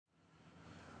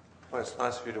Well, it's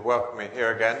nice of you to welcome me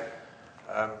here again.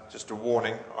 Just a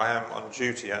warning, I am on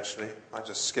duty actually. I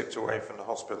just skipped away from the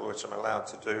hospital, which I'm allowed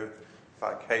to do if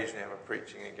I occasionally have a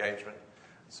preaching engagement.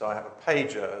 So I have a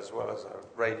pager as well as a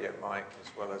radio mic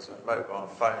as well as a mobile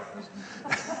phone.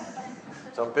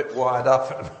 So I'm a bit wired up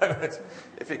at the moment.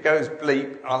 If it goes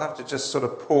bleep, I'll have to just sort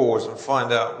of pause and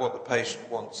find out what the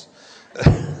patient wants. I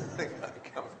think I'll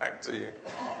come back to you.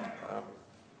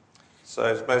 So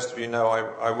as most of you know,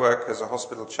 I work as a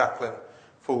hospital chaplain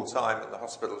full-time in the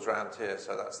hospitals around here.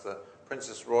 So that's the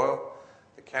Princess Royal,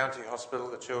 the County Hospital,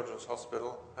 the Children's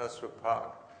Hospital, Hurstwood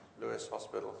Park, Lewis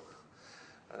Hospital,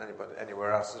 and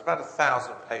anywhere else. There's about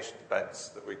 1,000 patient beds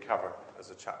that we cover as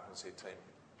a chaplaincy team.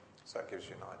 So that gives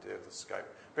you an idea of the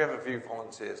scope. We have a few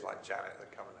volunteers like Janet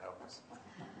that come and help us.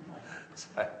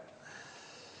 So,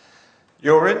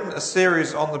 you're in a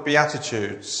series on the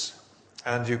Beatitudes.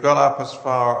 And you've got up as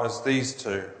far as these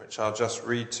two, which I'll just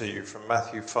read to you from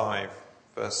Matthew 5,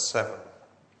 verse 7.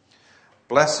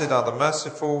 Blessed are the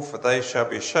merciful, for they shall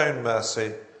be shown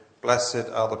mercy. Blessed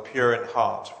are the pure in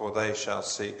heart, for they shall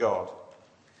see God.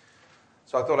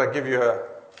 So I thought I'd give you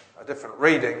a different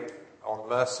reading on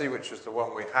mercy, which is the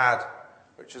one we had,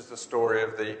 which is the story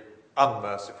of the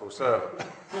unmerciful servant.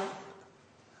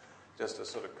 Just a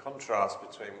sort of contrast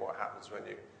between what happens when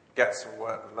you get some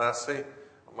mercy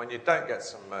when you don't get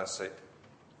some mercy.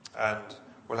 And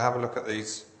we'll have a look at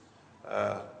these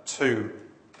two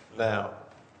now.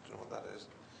 I don't know what that is.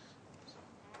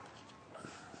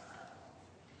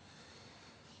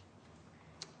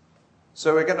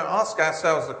 So we're going to ask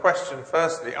ourselves the question,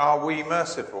 firstly, are we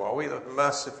merciful? Are we the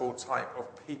merciful type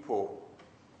of people?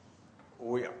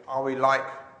 Are we like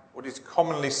what is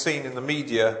commonly seen in the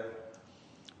media,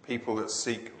 people that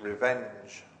seek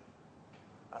revenge?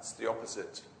 That's the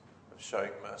opposite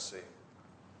showing mercy.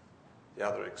 The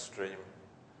other extreme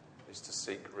is to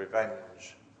seek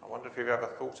revenge. I wonder if you've ever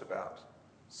thought about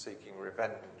seeking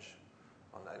revenge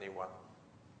on anyone.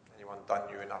 Anyone done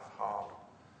you enough harm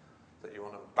that you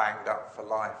want them banged up for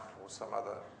life, or some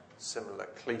other similar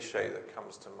cliche that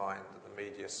comes to mind that the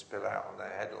media spill out on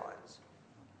their headlines.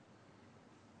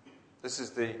 This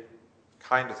is the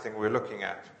kind of thing we're looking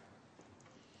at.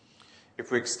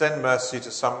 If we extend mercy to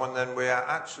someone, then we are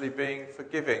actually being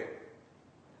forgiving.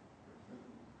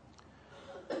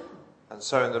 And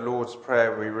so in the Lord's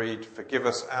Prayer we read, forgive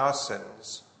us our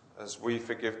sins as we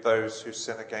forgive those who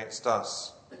sin against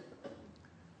us.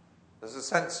 There's a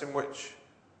sense in which,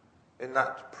 in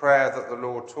that prayer that the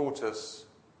Lord taught us,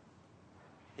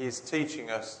 he is teaching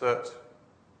us that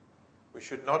we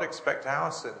should not expect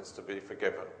our sins to be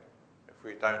forgiven if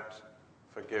we don't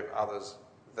forgive others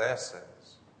their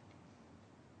sins.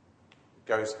 It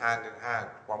goes hand in hand,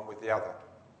 one with the other.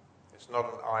 It's not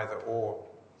an either-or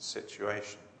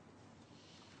situation.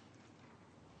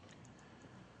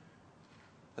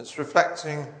 It's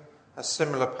reflecting a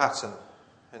similar pattern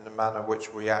in the manner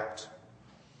which we act,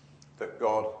 that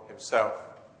God himself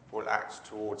will act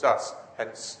towards us.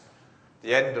 Hence,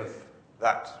 the end of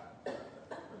that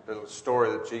little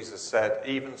story that Jesus said,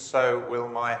 even so will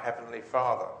my heavenly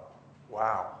Father.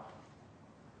 Wow.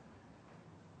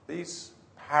 These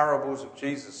parables of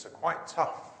Jesus are quite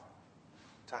tough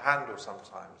to handle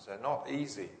sometimes. They're not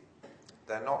easy.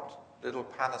 They're not little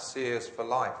panaceas for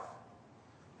life.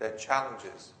 They're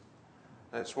challenges.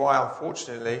 And it's why,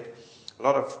 unfortunately, a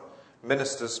lot of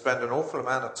ministers spend an awful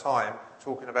amount of time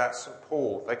talking about St.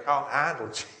 Paul. They can't handle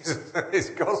Jesus and his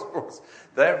Gospels.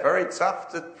 They're very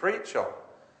tough to preach on.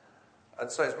 And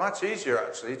so it's much easier,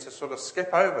 actually, to sort of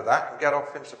skip over that and get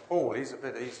off into Paul. He's a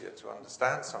bit easier to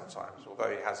understand sometimes, although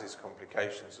he has his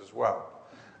complications as well.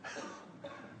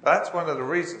 That's one of the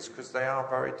reasons, because they are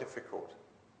very difficult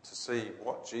to see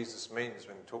what Jesus means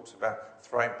when he talks about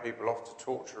throwing people off to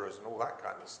torturers and all that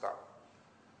kind of stuff.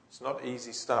 It's not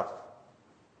easy stuff.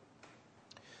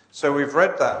 So we've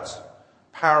read that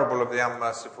parable of the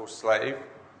unmerciful slave.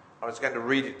 I was going to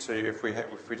read it to you if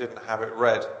we didn't have it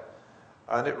read.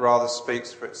 And it rather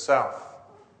speaks for itself.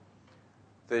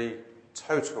 The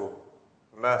total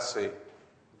mercy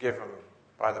given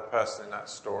by the person in that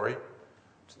story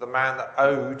to the man that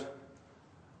owed,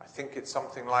 I think it's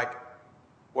something like,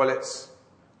 well, it's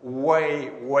way,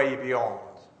 way beyond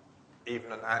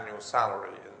even an annual salary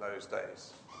in those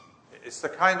days. It's the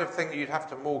kind of thing that you'd have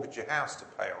to mortgage your house to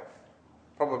pay off.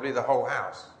 Probably the whole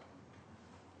house.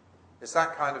 It's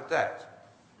that kind of debt.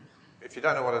 If you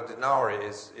don't know what a denarii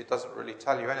is, it doesn't really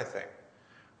tell you anything.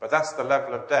 But that's the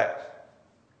level of debt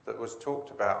that was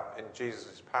talked about in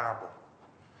Jesus' parable.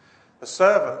 The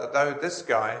servant that owed this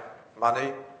guy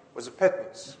money was a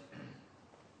pittance.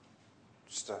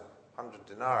 Just 100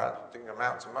 denarii didn't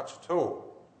amount to much at all.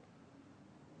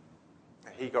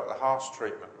 he got the harsh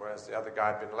treatment, whereas the other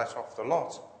guy had been let off the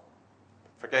lot.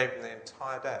 Forgave him the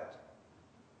entire debt.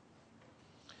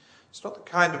 It's not the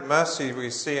kind of mercy we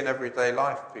see in everyday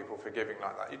life, people forgiving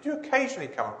like that. You do occasionally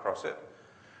come across it.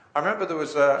 I remember there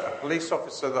was a police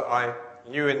officer that I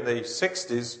knew in the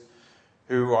 60s,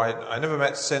 who I never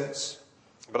met since,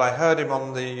 but I heard him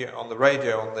on the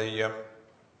radio,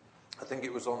 I think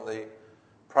it was on the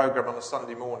programme on a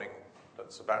Sunday morning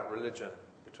that's about religion,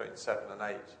 between 7 and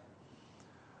 8.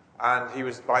 And he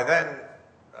was, by then,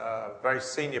 a very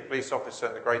senior police officer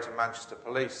in the Greater Manchester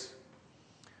Police.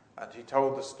 And he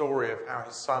told the story of how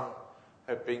his son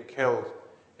had been killed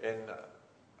in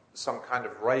some kind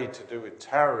of raid to do with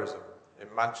terrorism in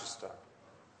Manchester,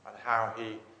 and how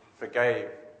he forgave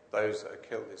those that had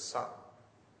killed his son.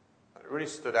 And it really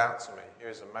stood out to me. He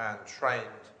was a man trained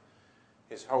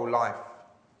his whole life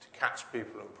to catch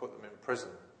people and put them in prison.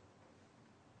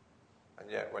 And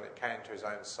yet when it came to his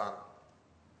own son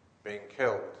being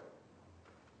killed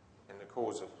in the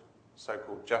cause of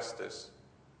so-called justice,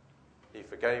 he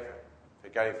forgave him,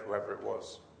 forgave whoever it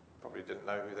was. Probably didn't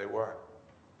know who they were.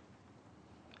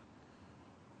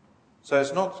 So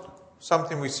it's not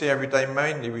something we see every day.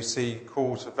 Mainly we see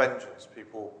calls for vengeance.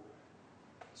 People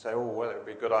say, oh, well, it would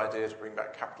be a good idea to bring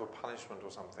back capital punishment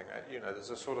or something. There's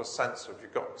a sort of sense of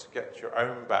you've got to get your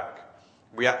own back.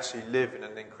 We actually live in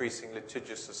an increasing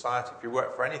litigious society. If you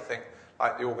work for anything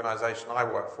like the organisation I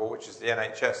work for, which is the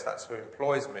NHS, that's who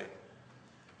employs me,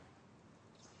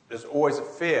 there's always a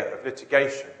fear of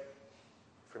litigation.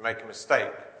 If we make a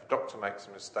mistake, if a doctor makes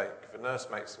a mistake, if a nurse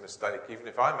makes a mistake, even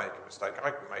if I make a mistake,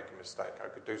 I could make a mistake, I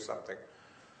could do something,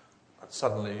 and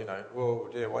suddenly, oh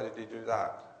dear, why did he do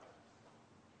that?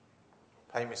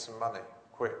 Pay me some money,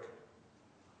 quick.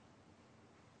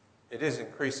 It is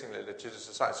increasingly litigious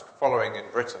society. It's following in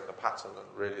Britain the pattern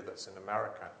that's in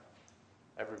America.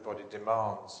 Everybody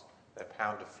demands their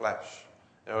pound of flesh.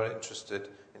 They're not interested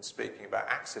in speaking about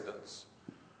accidents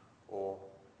or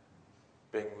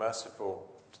being merciful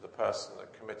to the person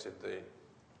that committed the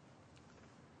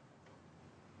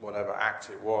whatever act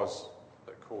it was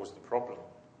that caused the problem.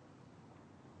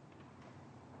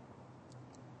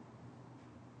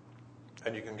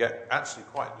 And you can get actually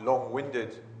quite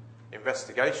long-winded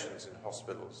investigations in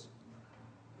hospitals,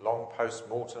 long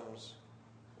post-mortems,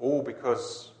 all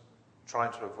because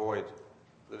trying to avoid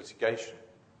the litigation,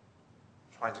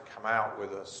 trying to come out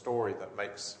with a story that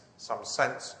makes some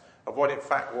sense of what in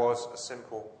fact was a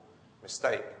simple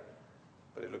mistake,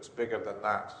 but it looks bigger than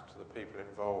that to the people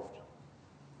involved.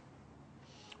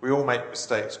 We all make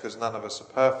mistakes because none of us are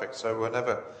perfect, so we'll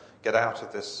never get out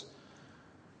of this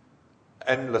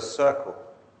endless circle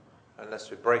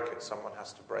unless we break it. Someone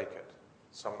has to break it.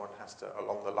 Someone has to,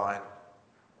 along the line,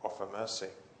 offer mercy.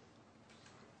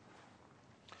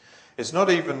 It's not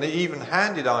even the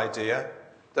even-handed idea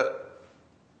that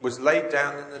was laid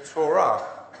down in the Torah.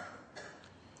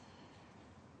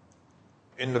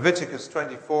 In Leviticus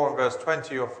 24 and verse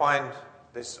 20, you'll find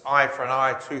this eye for an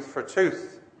eye, tooth for a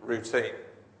tooth routine.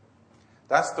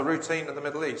 That's the routine of the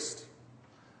Middle East.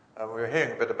 We were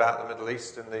hearing a bit about the Middle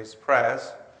East in these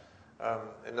prayers.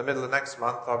 In the middle of next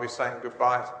month, I'll be saying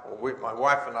goodbye, my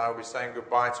wife and I will be saying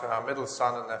goodbye to our middle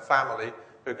son and their family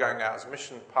who are going out as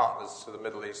mission partners to the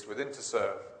Middle East with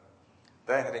Interserve.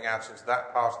 They're heading out into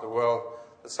that part of the world,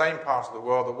 the same part of the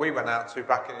world that we went out to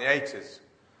back in the 80s,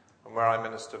 and where I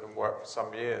ministered and worked for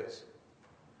some years.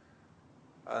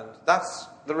 And that's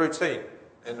the routine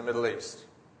in the Middle East.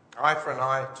 Eye for an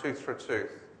eye, tooth for a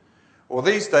tooth. Well,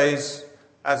 these days,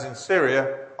 as in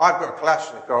Syria, I've got a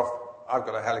Kalashnikov, I've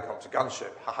got a helicopter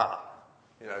gunship, haha.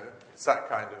 It's that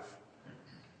kind of,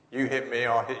 you hit me,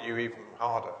 I'll hit you even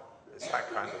harder. It's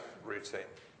that kind of routine.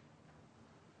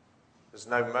 There's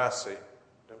no mercy.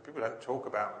 People don't talk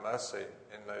about mercy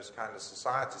in those kind of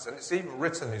societies. And it's even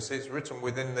written, it's written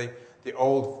within the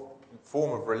old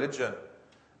form of religion.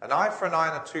 An eye for an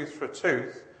eye and a tooth for a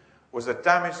tooth was a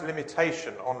damage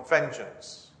limitation on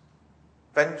vengeance.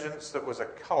 Vengeance that was a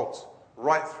cult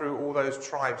right through all those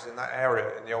tribes in that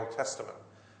area in the Old Testament.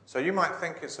 So you might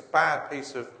think it's a bad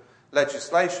piece of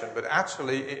legislation, but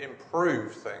actually it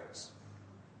improved things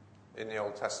in the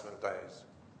Old Testament days.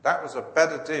 That was a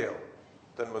better deal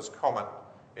than was common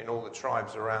in all the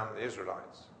tribes around the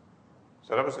Israelites.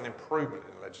 So that was an improvement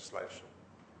in legislation,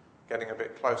 getting a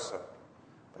bit closer.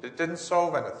 But it didn't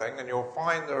solve anything, and you'll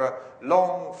find there are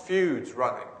long feuds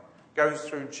running, goes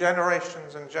through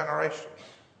generations and generations.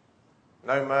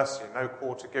 No mercy, no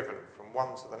quarter given from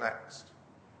one to the next.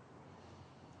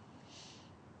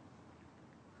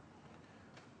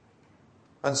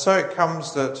 And so it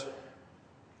comes that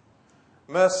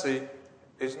mercy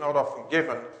is not often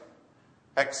given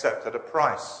except at a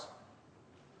price.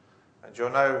 And you'll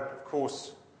know, of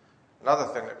course, another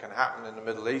thing that can happen in the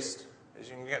Middle East is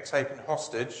you can get taken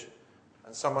hostage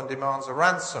and someone demands a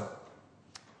ransom.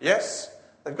 Yes,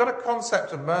 they've got a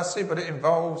concept of mercy, but it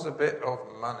involves a bit of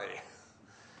money.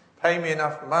 Pay me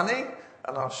enough money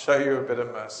and I'll show you a bit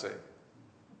of mercy.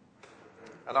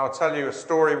 And I'll tell you a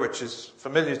story which is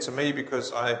familiar to me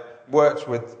because I worked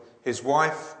with his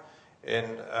wife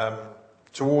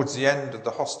towards the end of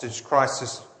the hostage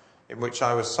crisis in which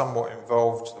I was somewhat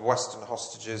involved, the Western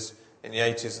hostages in the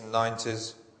 80s and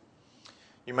 90s.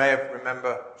 You may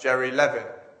remember Jerry Levin.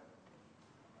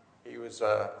 He was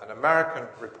an American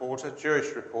reporter,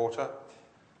 Jewish reporter,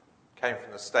 came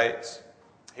from the States.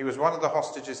 He was one of the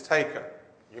hostages taken.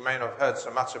 You may not have heard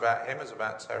so much about him as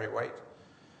about Terry Waite.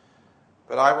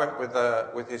 But I went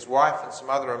with his wife and some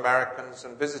other Americans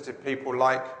and visited people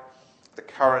like the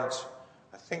current,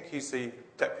 I think he's the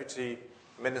deputy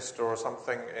minister or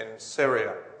something in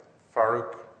Syria,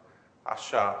 Farouk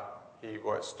Ashar. He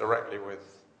works directly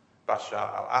with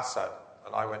Bashar al-Assad.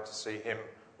 And I went to see him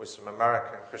with some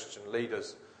American Christian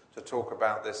leaders to talk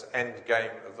about this end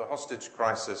game of the hostage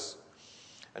crisis.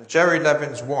 And Jerry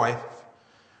Levin's wife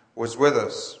was with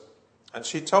us. And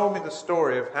she told me the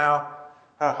story of how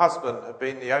her husband had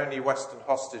been the only Western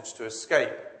hostage to escape.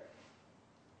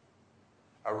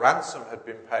 A ransom had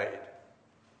been paid.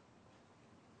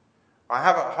 I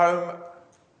have at home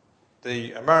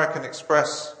the American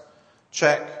Express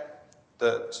check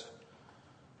that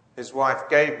his wife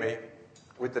gave me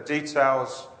with the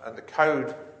details and the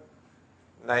code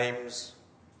names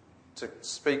to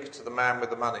speak to the man with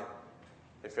the money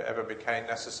if it ever became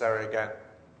necessary again.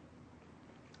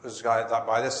 Because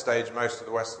by this stage, most of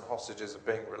the Western hostages are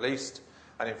being released.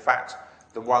 And in fact,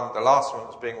 the last one that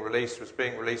was being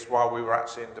released while we were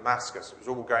actually in Damascus. It was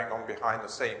all going on behind the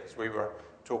scenes. We were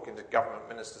talking to government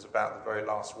ministers about the very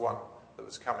last one that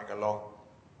was coming along.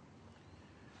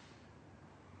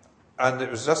 And it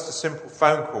was just a simple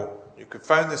phone call. You could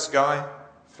phone this guy,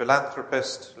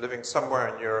 philanthropist, living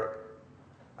somewhere in Europe,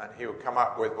 and he would come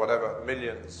up with whatever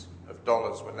millions of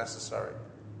dollars were necessary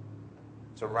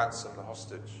to ransom the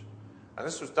hostage. And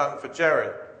this was done for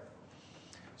Jerry.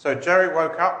 So Jerry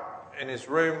woke up in his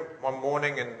room one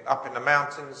morning up in the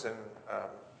mountains,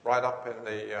 right up in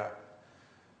the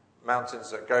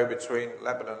mountains that go between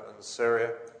Lebanon and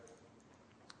Syria.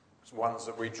 It's ones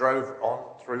that we drove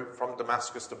on through from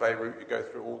Damascus to Beirut. You go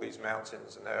through all these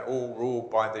mountains, and they're all ruled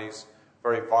by these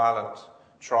very violent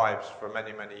tribes for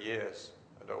many, many years.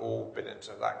 And they've all been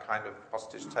into that kind of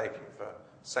hostage taking for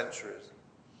centuries.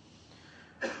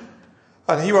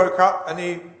 And he woke up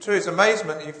and to his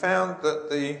amazement, he found that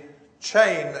the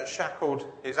chain that shackled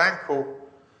his ankle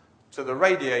to the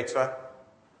radiator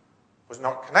was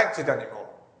not connected anymore.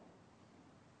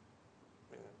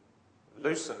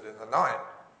 Loosened in the night.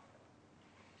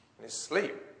 In his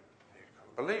sleep. He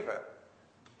couldn't believe it.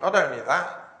 Not only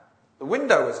that, the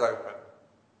window was open.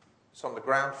 It's on the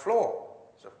ground floor.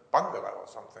 It's a bungalow or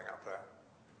something up there.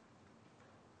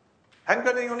 Hadn't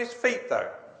got anything on his feet though.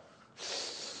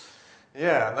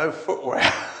 Yeah, no footwear.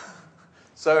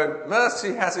 So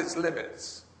mercy has its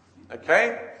limits.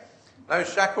 Okay? No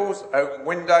shackles, open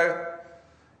window,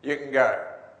 you can go.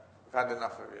 I've had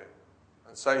enough of you.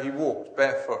 And so he walked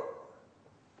barefoot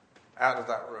out of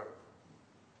that room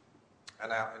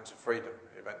and out into freedom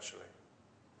eventually.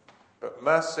 But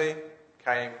mercy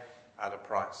came at a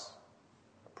price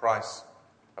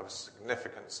of a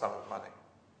significant sum of money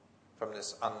from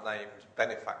this unnamed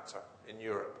benefactor in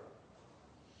Europe.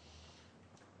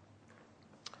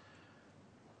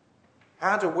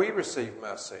 How do we receive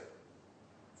mercy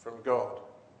from God?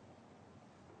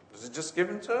 Is it just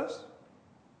given to us?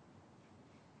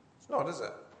 It's not, is it?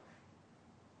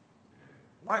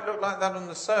 It might look like that on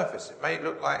the surface. It may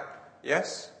look like,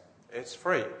 yes, it's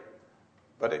free,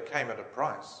 but it came at a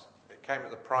price. It came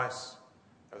at the price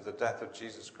of the death of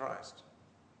Jesus Christ.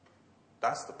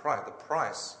 That's the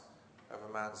price of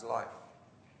a man's life.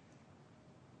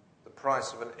 The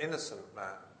price of an innocent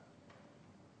man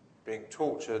being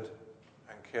tortured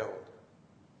and killed.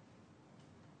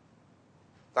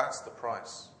 That's the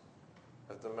price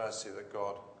of the mercy that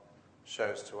God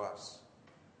shows to us.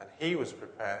 And he was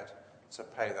prepared to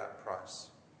pay that price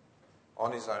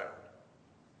on his own,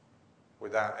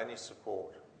 without any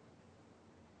support.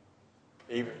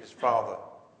 Even his father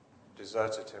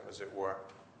deserted him, as it were,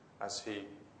 as he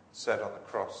said on the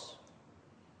cross,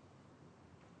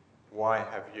 "Why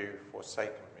have you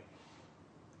forsaken me?"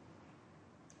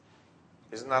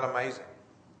 Isn't that amazing?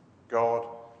 God,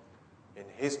 in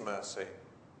his mercy,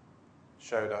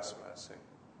 showed us mercy.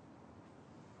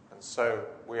 And so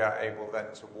we are able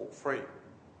then to walk free,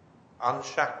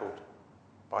 unshackled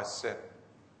by sin,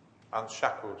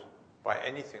 unshackled by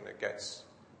anything that gets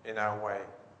in our way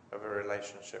of a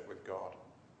relationship with God.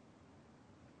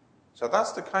 So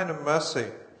that's the kind of mercy.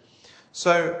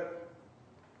 So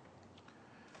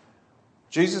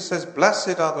Jesus says,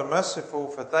 "Blessed are the merciful,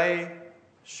 for they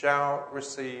shall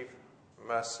receive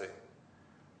mercy."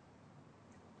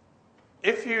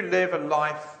 If you live a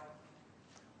life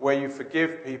where you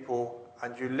forgive people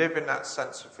and you live in that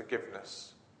sense of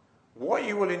forgiveness, what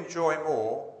you will enjoy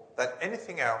more than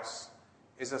anything else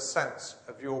is a sense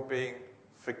of your being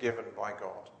forgiven by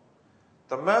God.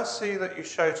 The mercy that you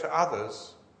show to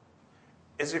others,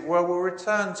 as it were, will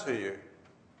return to you.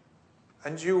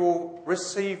 And you will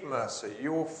receive mercy.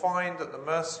 You will find that the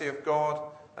mercy of God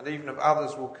and even of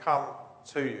others will come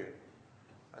to you.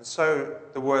 And so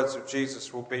the words of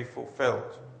Jesus will be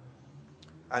fulfilled.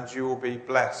 And you will be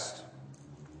blessed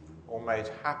or made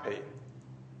happy.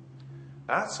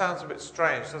 Now that sounds a bit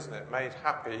strange, doesn't it? Made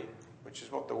happy, which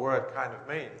is what the word kind of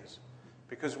means.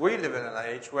 Because we live in an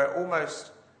age where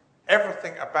almost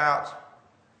everything about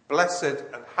blessed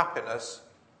and happiness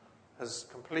has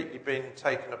completely been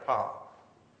taken apart.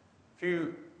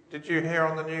 Did you hear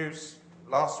on the news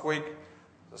last week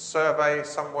the survey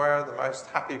somewhere, the most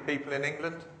happy people in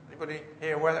England? Anybody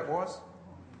hear where it was?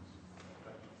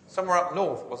 Somewhere up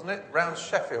north, wasn't it? Round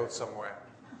Sheffield somewhere.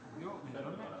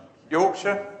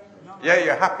 Yorkshire? Yeah,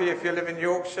 you're happy if you live in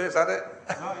Yorkshire, is that it?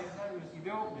 No, it was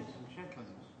the Orkneys and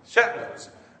Shetlands. Shetlands?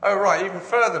 Oh, right, even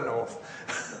further north.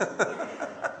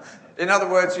 In other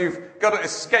words, you've got to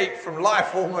escape from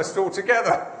life almost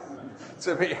altogether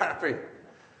to be happy.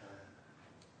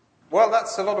 Well,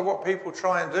 that's a lot of what people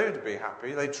try and do to be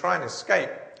happy. They try and escape.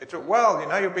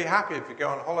 You'll be happy if you go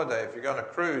on holiday, if you go on a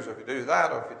cruise, or if you do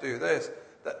that, or if you do this.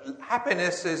 That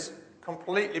happiness is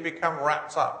completely become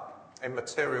wrapped up in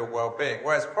material well-being.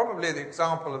 Whereas probably the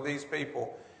example of these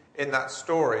people in that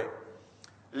story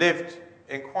lived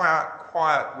in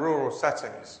quiet rural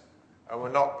settings and were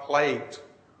not plagued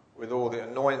with all the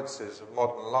annoyances of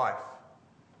modern life,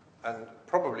 and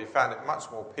probably found it much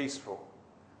more peaceful,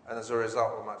 and as a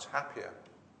result were much happier.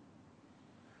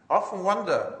 I often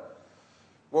wonder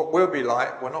what we'll be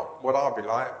like, well, not what I'll be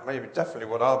like, maybe definitely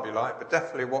what I'll be like, but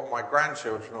definitely what my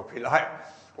grandchildren will be like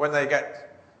when they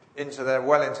get into their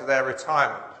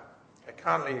retirement. They're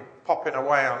currently popping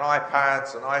away on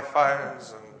iPads and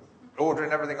iPhones and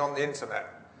ordering everything on the internet.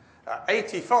 At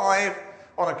 85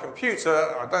 on a computer,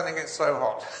 I don't think it's so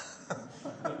hot.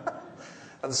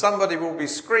 And somebody will be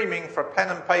screaming for pen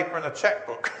and paper and a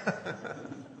checkbook.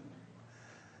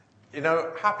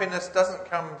 Happiness doesn't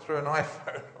come through an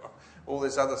iPhone or all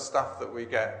this other stuff that we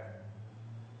get.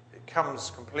 It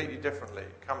comes completely differently.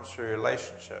 It comes through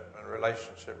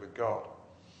relationship with God.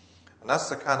 And that's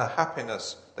the kind of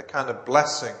happiness, the kind of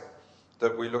blessing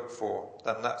that we look for.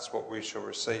 Then that's what we shall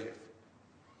receive.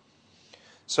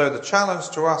 So the challenge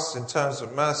to us in terms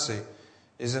of mercy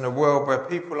is in a world where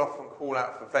people often call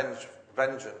out for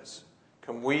vengeance.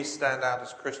 Can we stand out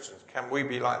as Christians? Can we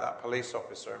be like that police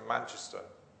officer in Manchester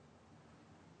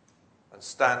and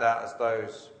stand out as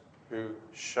those who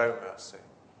show mercy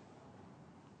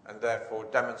and therefore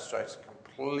demonstrate a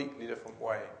completely different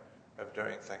way of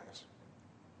doing things?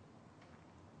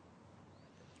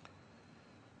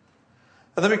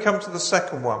 And then we come to the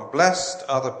second one. Blessed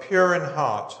are the pure in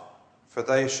heart, for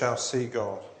they shall see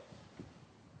God.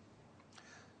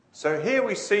 So here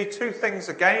we see two things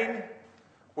again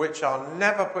which are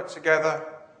never put together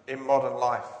in modern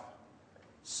life,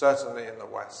 certainly in the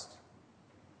West.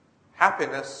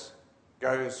 Happiness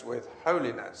goes with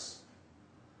holiness.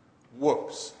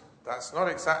 Whoops, that's not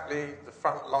exactly the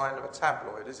front line of a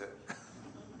tabloid, is it?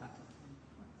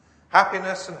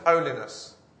 Happiness and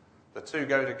holiness, the two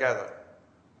go together.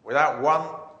 Without one,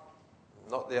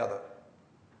 not the other.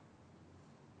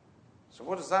 So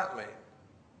what does that mean?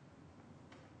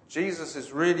 Jesus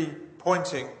is really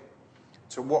pointing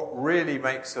to what really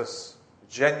makes us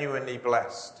genuinely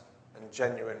blessed and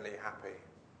genuinely happy.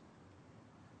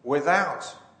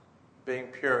 Without being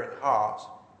pure in heart,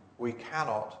 we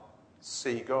cannot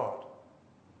see God.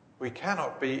 We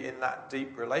cannot be in that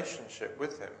deep relationship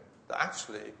with Him that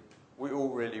actually we all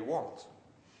really want.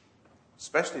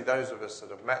 Especially those of us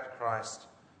that have met Christ,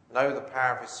 know the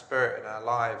power of His Spirit in our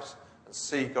lives, and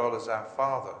see God as our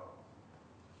Father.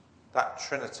 That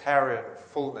Trinitarian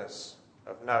fullness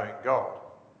of knowing God.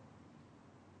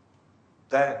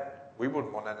 Then we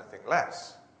wouldn't want anything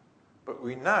less. But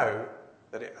we know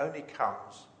that it only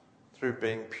comes through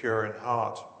being pure in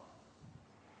heart.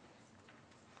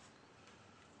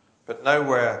 But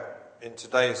nowhere in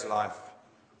today's life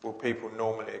will people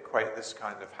normally equate this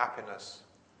kind of happiness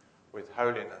with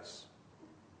holiness.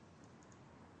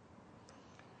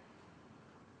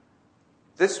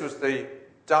 This was the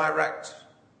direct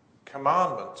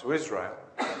commandment to Israel.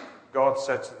 God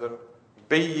said to them,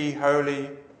 "Be ye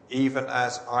holy, even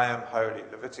as I am holy."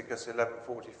 Leviticus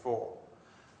 11:44.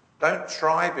 Don't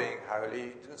try being holy. He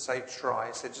didn't say try,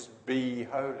 he said just be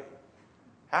holy.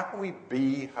 How can we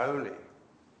be holy?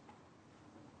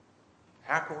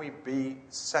 How can we be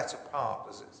set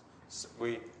apart?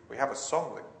 We have a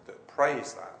song that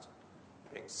prays that,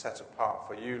 being set apart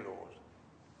for you, Lord.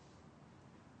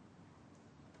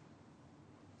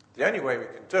 The only way we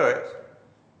can do it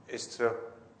is to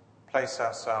place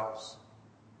ourselves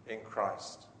in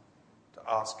Christ, to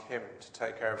ask him to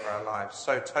take over our lives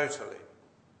so totally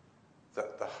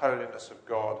that the holiness of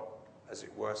God, as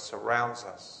it were, surrounds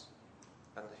us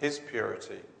and his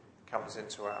purity comes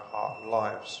into our heart and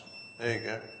lives. There you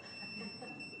go.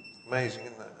 Amazing,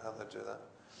 isn't it, how they do that?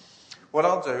 What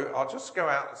I'll do, I'll just go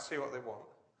out and see what they want.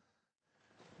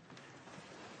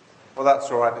 Well,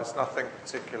 that's all right. It's nothing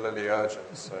particularly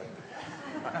urgent, so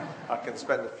I can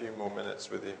spend a few more minutes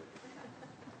with you.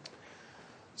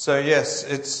 So yes,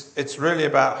 it's really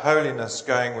about holiness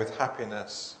going with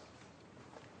happiness.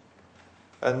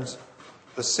 And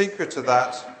the secret to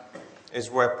that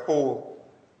is where Paul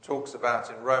talks about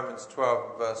in Romans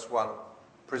 12 verse 1,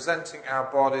 presenting our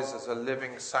bodies as a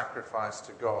living sacrifice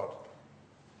to God.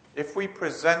 If we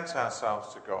present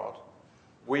ourselves to God,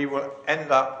 we will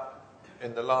end up,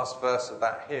 in the last verse of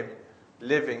that hymn,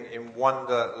 living in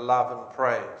wonder, love and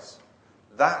praise.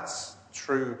 That's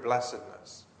true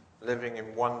blessedness, living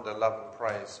in wonder, love and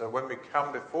praise. So when we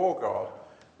come before God,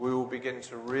 we will begin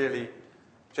to really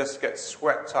just get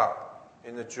swept up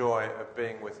in the joy of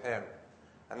being with him.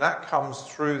 And that comes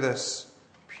through this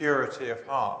purity of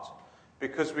heart,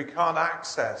 because we can't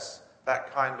access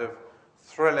that kind of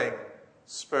thrilling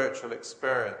spiritual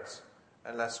experience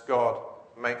unless God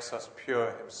makes us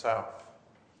pure himself.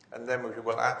 And then we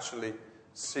will actually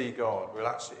see God. We'll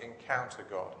actually encounter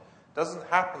God. It doesn't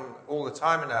happen all the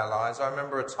time in our lives. I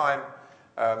remember a time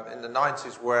in the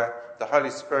 90s where the Holy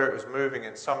Spirit was moving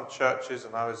in some churches,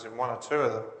 and I was in one or two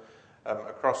of them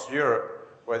across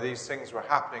Europe, where these things were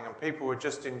happening, and people were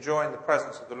just enjoying the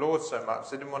presence of the Lord so much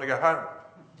they didn't want to go home.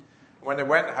 When they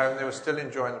went home, they were still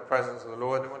enjoying the presence of the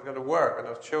Lord. They didn't want to go to work, and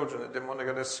there were children that didn't want to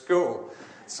go to school.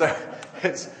 So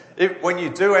when you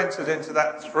do enter into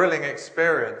that thrilling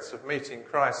experience of meeting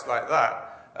Christ like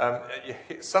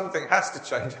that, something has to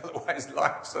change, otherwise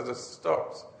life sort of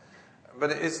stops.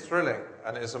 But it is thrilling,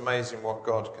 and it is amazing what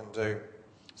God can do.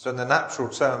 So in the natural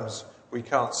terms, we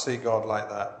can't see God like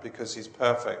that because he's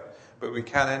perfect. But we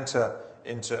can enter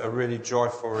into a really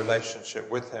joyful relationship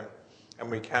with him,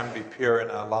 and we can be pure in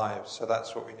our lives. So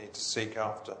that's what we need to seek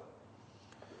after.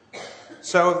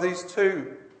 So of these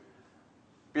two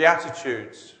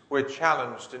Beatitudes, we're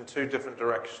challenged in two different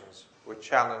directions. We're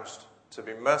challenged to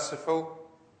be merciful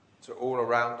to all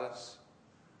around us,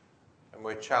 and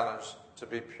we're challenged to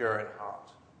be pure in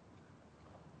heart,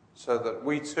 so that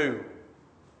we too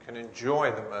can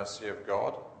enjoy the mercy of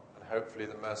God and hopefully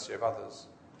the mercy of others,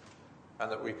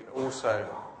 and that we can also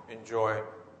enjoy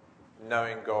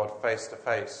knowing God face to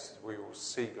face. We will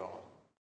see God.